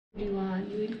Everyone,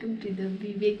 welcome to the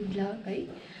Vivek vlog है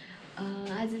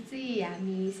आज चाहिँ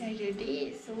हामी Saturday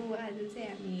सो आज चाहिँ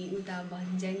हामी उता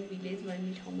भन्ज्याङ भिलेज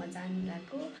भन्ने ठाउँमा जानु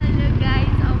लागेको। हेलो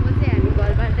गाइस, अब चाहिँ हामी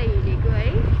घरबाट हिँडेको है।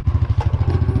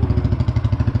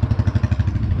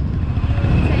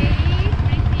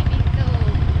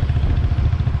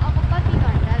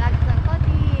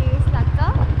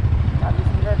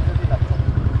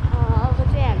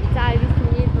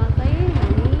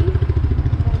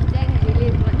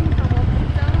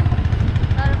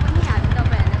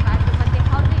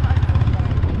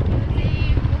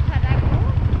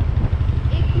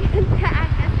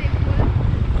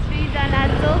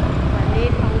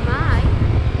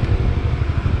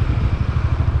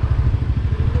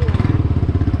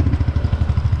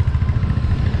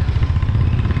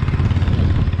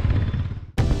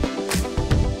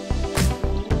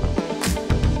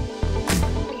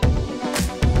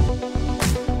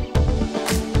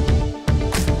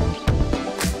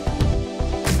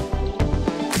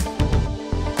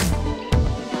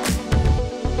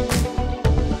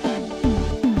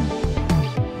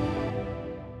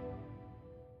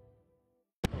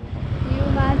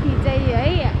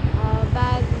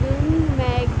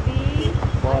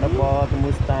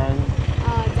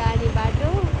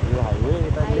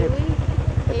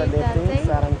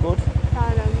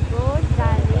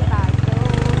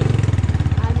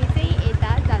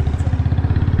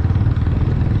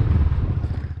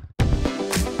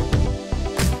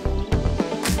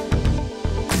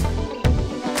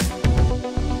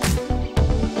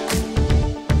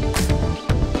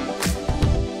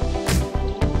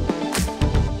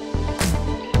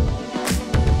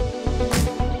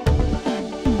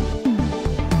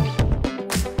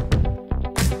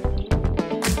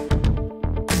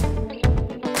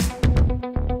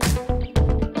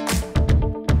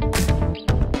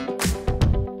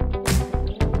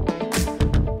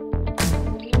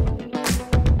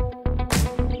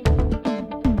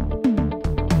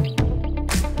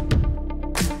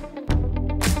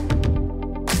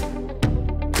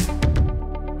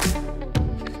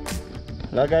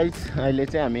 ल गाइस, अहिले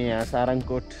चाहिँ हामी यहाँ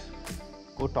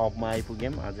सारङकोटको टपमा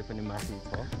आइपुग्यौँ। अझै पनि माथि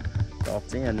छ टप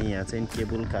चाहिँ। अनि यहाँ चाहिँ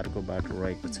केबल कारको बाटो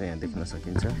रहेको छ, यहाँ देख्न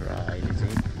सकिन्छ। र अहिले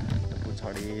चाहिँ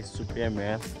पछाडि सुप्रिया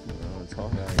म्याप छ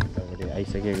र यतापट्टि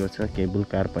आइसकेको छ केबल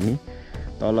कार पनि।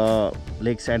 तल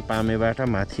लेक साइड पामेबाट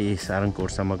माथि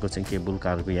सारङकोटसम्मको चाहिँ केबल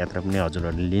कारको यात्रा पनि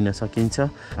हजुरहरूले लिन सकिन्छ।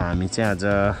 हामी चाहिँ आज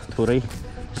थोरै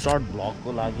सर्ट भ्लगको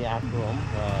लागि आएको हौँ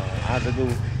र आजको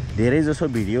धेरै जसो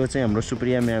भिडियो चाहिँ हाम्रो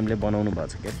सुप्रिया म्यामले बनाउनु भएको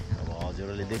छ क्या। अब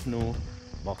हजुरहरूले देख्नु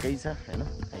भएकै छ हैन।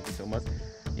 Thank you so much.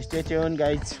 Stay tune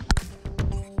guys.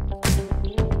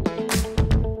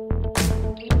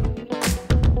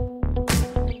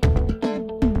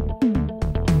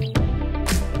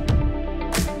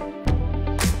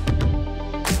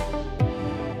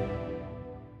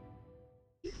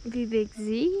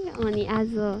 Vivekji, अनि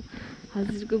आज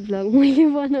हजुरको भ्लग मैले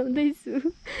बनाउँदैछु।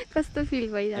 कस्तो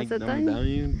फिल भइरहेछ त?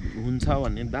 दामी हुन्छ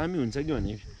भन्ने, दामी हुन्छ कि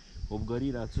भन्ने होप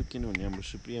गरिरहेको छु। किनभने हाम्रो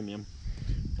सुप्रिया म्याम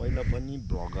पहिला पनि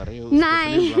भ्लगरै हो,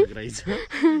 भ्लग रहेछ।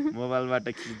 मोबाइलबाट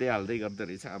खिच्दै हाल्दै गर्दो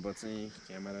रहेछ। अब चाहिँ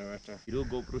क्यामेराबाट हिरो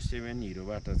गोप्रो 7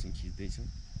 हिरोबाट चाहिँ खिच्दैछ।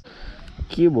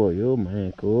 के भयो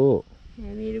मायाको?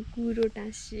 मेरो कुरो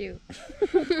टाँस्यो।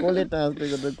 कसले टाँस्दै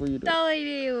गर्दा कुरो?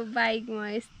 तपाईँले यो बाइकमा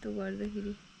यस्तो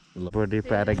गर्दाखेरि। लपट्टि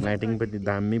प्याराग्लाइडिङ पनि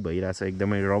दामी भइरहेछ,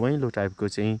 एकदमै रमाइलो टाइपको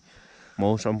चाहिँ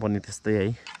मौसम पनि त्यस्तै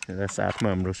है। र साथमा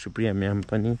हाम्रो सुप्रिया म्याम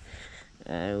पनि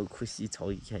खुसी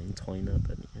छ कि छैन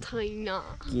त नि? छैन।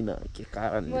 किन, के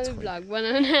कारण? मलाई भ्लग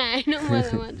बनाउन आएन,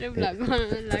 मलाई मात्रै भ्लग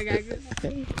बनाउन लगाएको।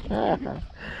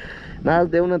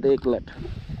 नाच्देऊ न त एकलट।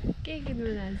 के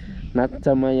गीतमा नाच्ने? नाच्छ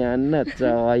माया नाच्छ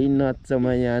है, नाच्छ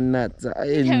माया नाच्छ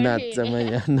है, नाच्छ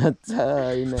माया नाच्छ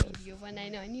है। भिडियो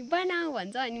बनाएन अनि बनाऊ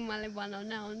भन्छ, अनि मलाई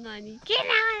बनाउन आउन, अनि के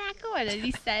नबनाएको भनेर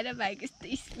रिसाएर बाइक यस्तो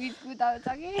स्पिड कुदाउँछ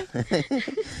कि।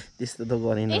 त्यस्तो त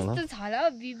गरेन होला। यस्तो छ र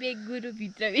विवेक गुरु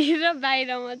भित्र बाहिर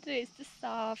मात्रै यस्तो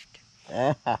सफ्ट।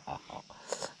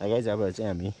 गाइज, अब चाहिँ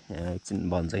हामी एकछिन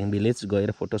भन्ज्याङ भिलेज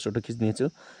गएर फोटोसोटो खिच्नेछु,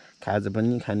 खाजा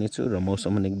पनि खानेछु र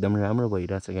मौसम पनि एकदम राम्रो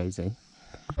भइरहेछ गाइज है।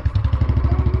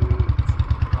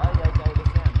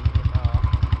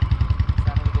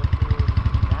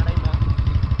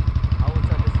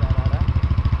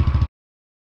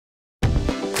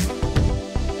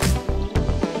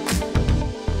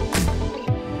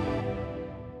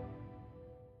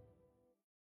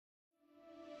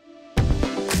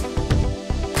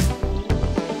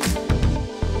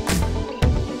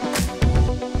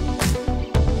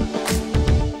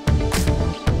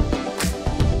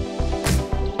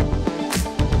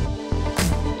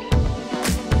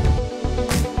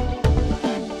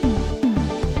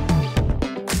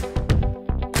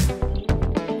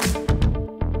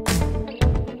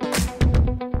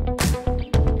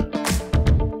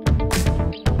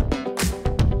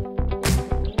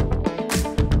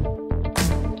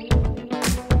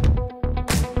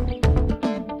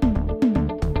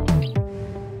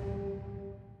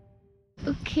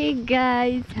 ओके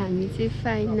गाइस हामी चाहिँ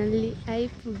फाइनल्ली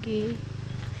आइपुगे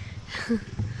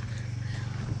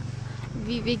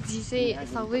विवेकजी चाहिँ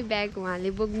सबै ब्याग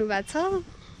उहाँले बोक्नु भएको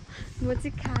छ म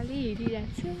चाहिँ खाली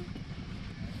हेरिरहेको छु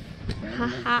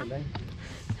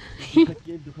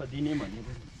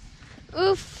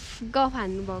उफ गफ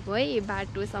हान्नु भएको है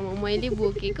बाटोसम्म मैले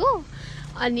बोकेको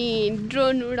अनि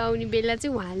ड्रोन उडाउने बेला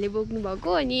चाहिँ उहाँले बोक्नु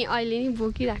भएको अनि अहिले नि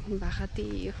बोकिराख्नु भएको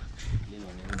त्यही हो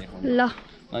ल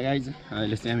गाइज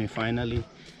अहिले चाहिँ हामी फाइनली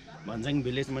भन्ज्याङ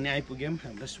भिलेजमा नि आइपुग्यौँ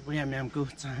हाम्रो सुप्रिया म्यामको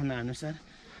चाहना अनुसार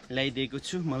ल्याइदिएको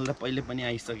छु मैले त पहिले पनि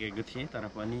आइसकेको थिएँ तर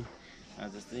पनि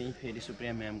आज चाहिँ फेरि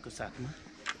सुप्रिया म्यामको साथमा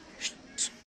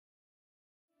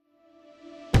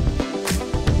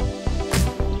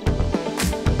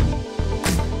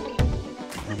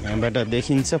यहाँबाट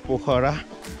देखिन्छ पोखरा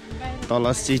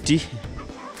तल सिटी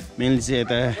मेनली चाहिँ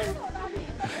यता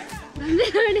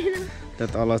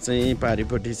तल चाहिँ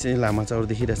पारिपट्टि चाहिँ लामाचौर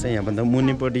देखिरहेछ यहाँभन्दा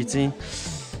मुनिपट्टि चाहिँ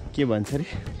के भन्छ अरे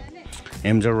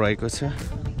हेम्जर रहेको छ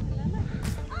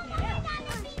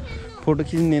फोटो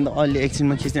खिच्ने त अहिले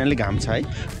एकछिनमा खिच्ने अलिक घाम छ है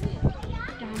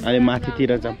अहिले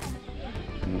माथितिर जाउँ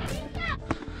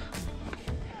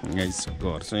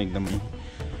घर चाहिँ एकदमै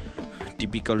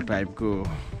टिपिकल टाइपको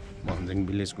भन्ज्याङ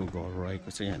भिलेजको घर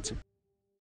रहेको छ यहाँ चाहिँ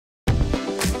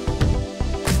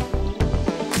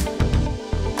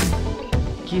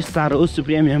के साह्रो हो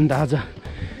सुप्रिया म्याम त आज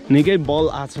निकै बल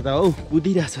आएको छ त हौ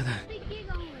कुदिरहेछ त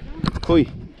खोइ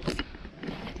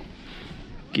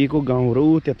के को गाउँ र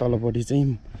त्यो तलपट्टि चाहिँ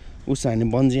उस हान्ने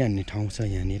बन्जी हान्ने ठाउँ छ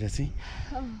यहाँनिर चाहिँ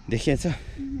देखिएछ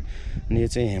अनि यो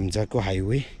चाहिँ हेम्जाको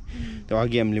हाइवे त्यो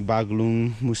अघि हामीले बागलुङ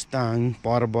मुस्ताङ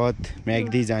पर्वत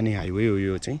म्याग्दी जाने हाइवे हो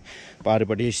यो चाहिँ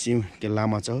पारिपट्टि के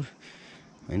लामाचौर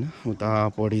होइन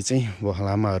उतापट्टि चाहिँ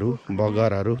लामाहरू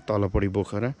बगरहरू तलपट्टि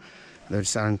पोखरा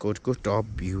साङकोटको टप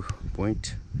भ्यू पोइन्ट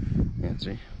यहाँ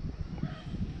चाहिँ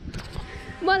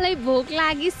मलाई भोक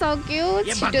लागिसक्यो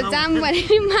छिटो जाम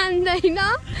भने मान्दैन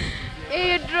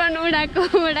ए ड्रोन उडाएको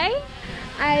उडाइ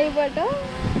आएबाट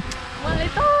मलाई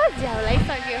त झ्याउ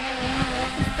लागिसक्यो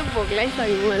यस्तो भोक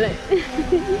लागिसक्यो मलाई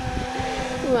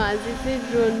उहाँ चाहिँ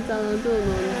ड्रोन चलाउँदै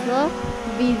हुनुहुन्छ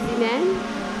बिजी म्यान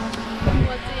म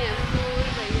चाहिँ यहाँ फोर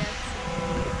भइरहेको छु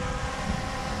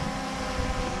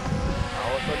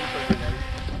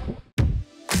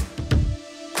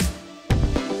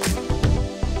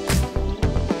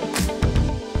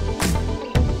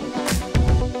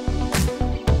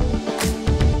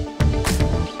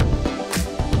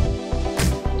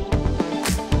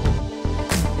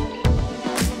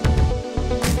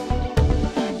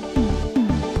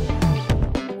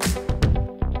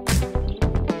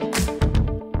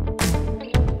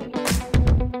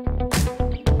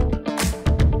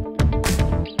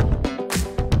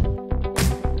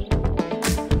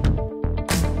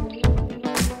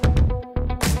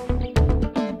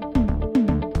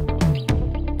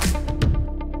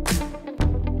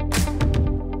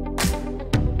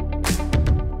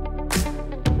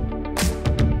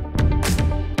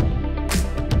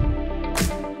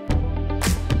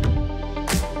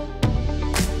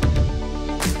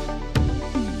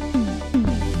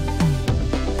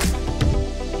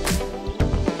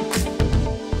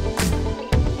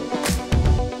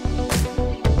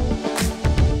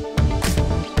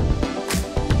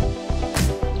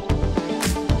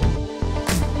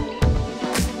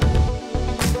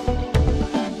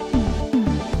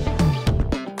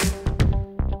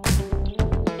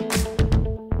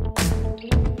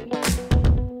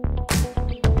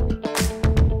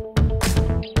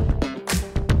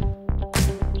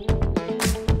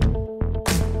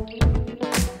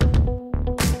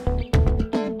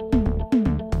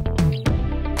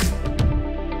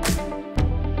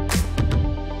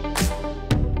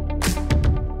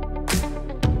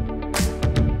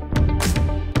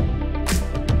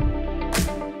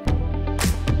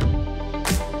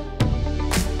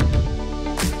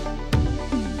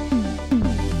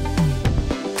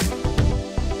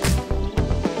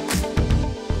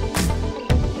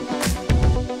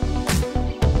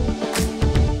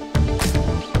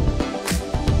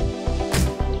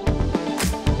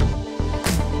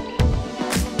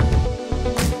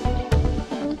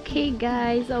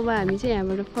गाइस अब हामी चाहिँ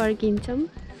यहाँबाट फर्किन्छौँ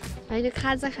अहिले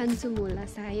खाजा खान्छौँ होला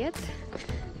सायद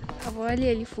अब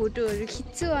अलिअलि फोटोहरू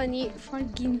खिच्छु अनि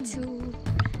फर्किन्छु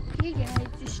के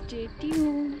guys stay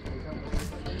tune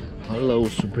hello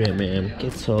Supriya ma'am के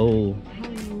छौ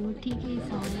ठिकै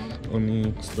छ अनि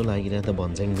कस्तो लागिरहेको त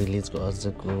भन्ज्याङ भिलेजको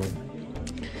आजको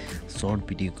सर्ट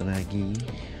भिडियोको लागि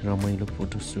रमाइलो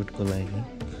फोटो सुटको लागि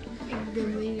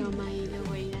एकदमै रमाइलो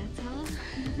भइरहेछ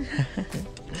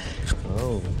हो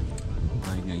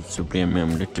सुप्रिया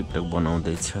म्यामले टिकटक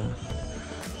बनाउँदैछ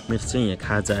मेरो चाहिँ यहाँ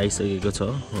खाजा आइसकेको छ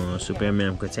सुप्रिया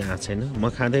म्यामको चाहिँ आएको छैन म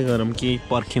खाँदै गरौँ कि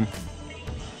पर्ख्यौँ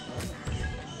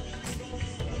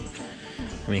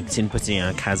हामी एकछिनपछि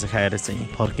यहाँ खाजा खाएर चाहिँ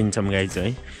फर्किन्छौँ गाइज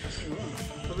है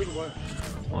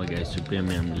गाइज सुप्रिया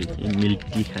म्यामले मिल्क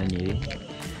टी खाने अरे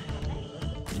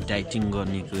डाइटिङ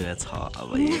गर्ने कुरा छ अब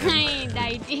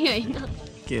डाइटिङ होइन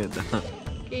के हो त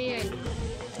केही होइन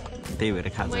त्यही भएर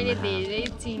खाजा मैले धेरै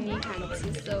चिनी खान्छु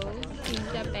सो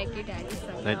 3टा प्याकेट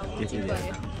हालिसक्छु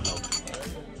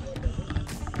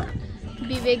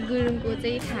विवेक गुरुङको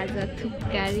चाहिँ खाजा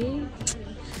थुक्का रे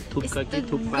थुक्का कि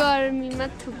थुक्पा गर्मीमा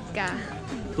थुक्का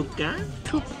थुक्का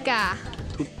थुक्का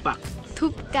थुक्पा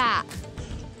थुक्का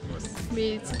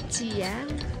मेरो चिया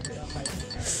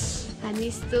हामी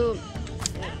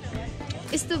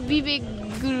यस्तो विवेक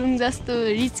गुरुङ जस्तो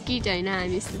रिच किड होइन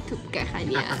हामी यस्तो थुक्का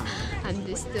खाने हामी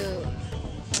जस्तो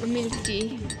मिल्क टी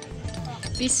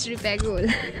 20 रुपियाँको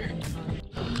होला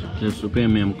त्यो सुप्रिया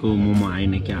म्यामको मोमो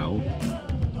आएन क्या हो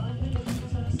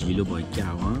ढिलो भयो क्या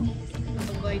हो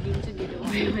गइदिन्छु ढिलो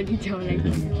भयो भने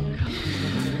झोलाइदिन्छु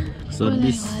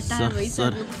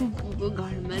फुपूको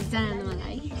घरमा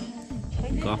जानलाई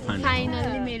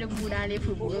फाइनल्ली मेरो बुढाले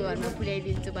फुपूको घरमा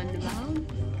पुर्याइदिन्छु भन्नुभयो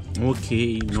ओके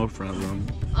नो प्रब्लम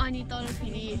अनि तर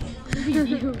फेरि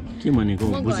के भनेको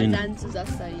बुझिन जान्छु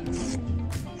जसरी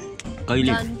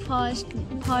कहिले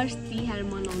फर्स्ट तिहार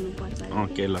मनाउनु पर्छ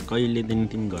ओके ल कहिलेदेखि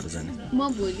तिमी घर जाने म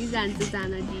भोलि जान्छु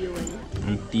जान दियो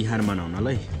भने तिहार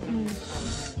मनाउनलाई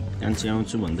कान्छी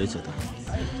आउँछु भन्दैछ त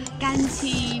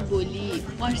कान्छी भोलि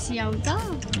पर्सि आउँछ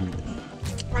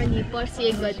अनि पर्सि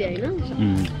 1 गते होइन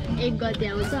 1 गते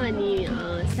आउँछ अनि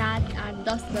 7, 8,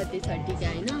 10 गते छ टिका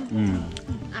होइन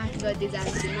 8 गते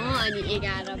जान्छु म अनि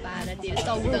 11, 12 तिर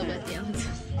 14 गते आउँछ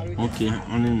ओके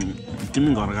अनि तिमी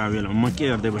घर गएको बेला म के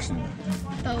गर्दै बस्ने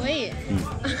तपाईँ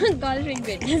गर्लफ्रेन्ड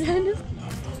भेट्न जानु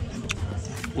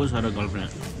को छ र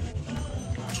गर्लफ्रेन्ड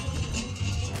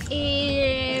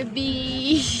ए बी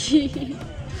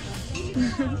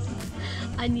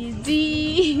अनि जी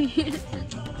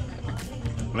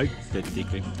है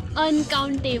त्यतिकै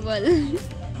अनकाउन्टेबल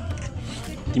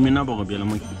तिमी नभएको बेला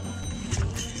म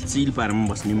चिल पारमा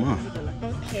बस्ने म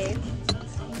ओके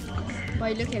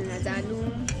पहिलो खेल्न जानु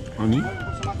अनि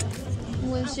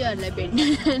मुल्सीहरूलाई भेट्न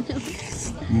जानु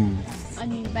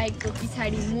अनि बाइकको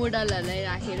पछाडि मोडलहरूलाई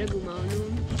राखेर घुमाउनु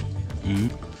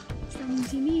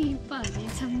सम्झिने पानी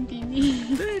सम्झिने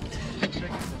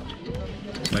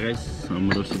गाइस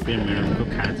हाम्रो सुप्रिया म्याडमको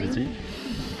खाजा चाहिँ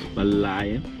बल्ल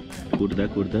आयो कुर्दा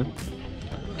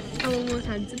अब म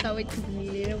खान्छु तपाईँ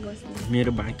थुक्निएर बस्नु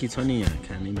मेरो बाँकी छ नि यहाँ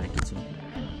खानै बाँकी छ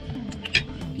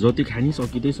जति खानी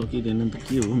सकिँदैन त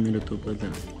के हो मेरो थुप्रो त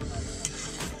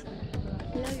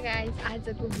ल गाइस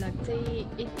आजको भ्लग चाहिँ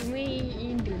यतिमै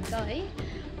इन्ड हुन्छ है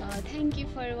थ्याङ्क यू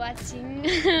फर वाचिङ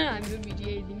हाम्रो भिडियो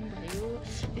हेरिदिनु भयो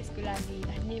त्यसको लागि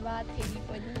धन्यवाद फेरि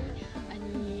पनि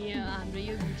अनि हाम्रो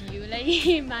यो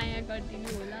भिडियोलाई माया गरिदिनु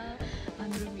होला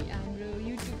हाम्रो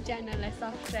युट्युब च्यानललाई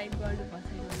सब्सक्राइब गर्नुभएको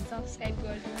छैन भने सब्सक्राइब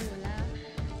गरिदिनु होला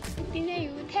यति नै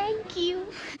हो thank you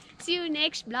see you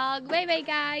next vlog by by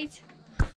guys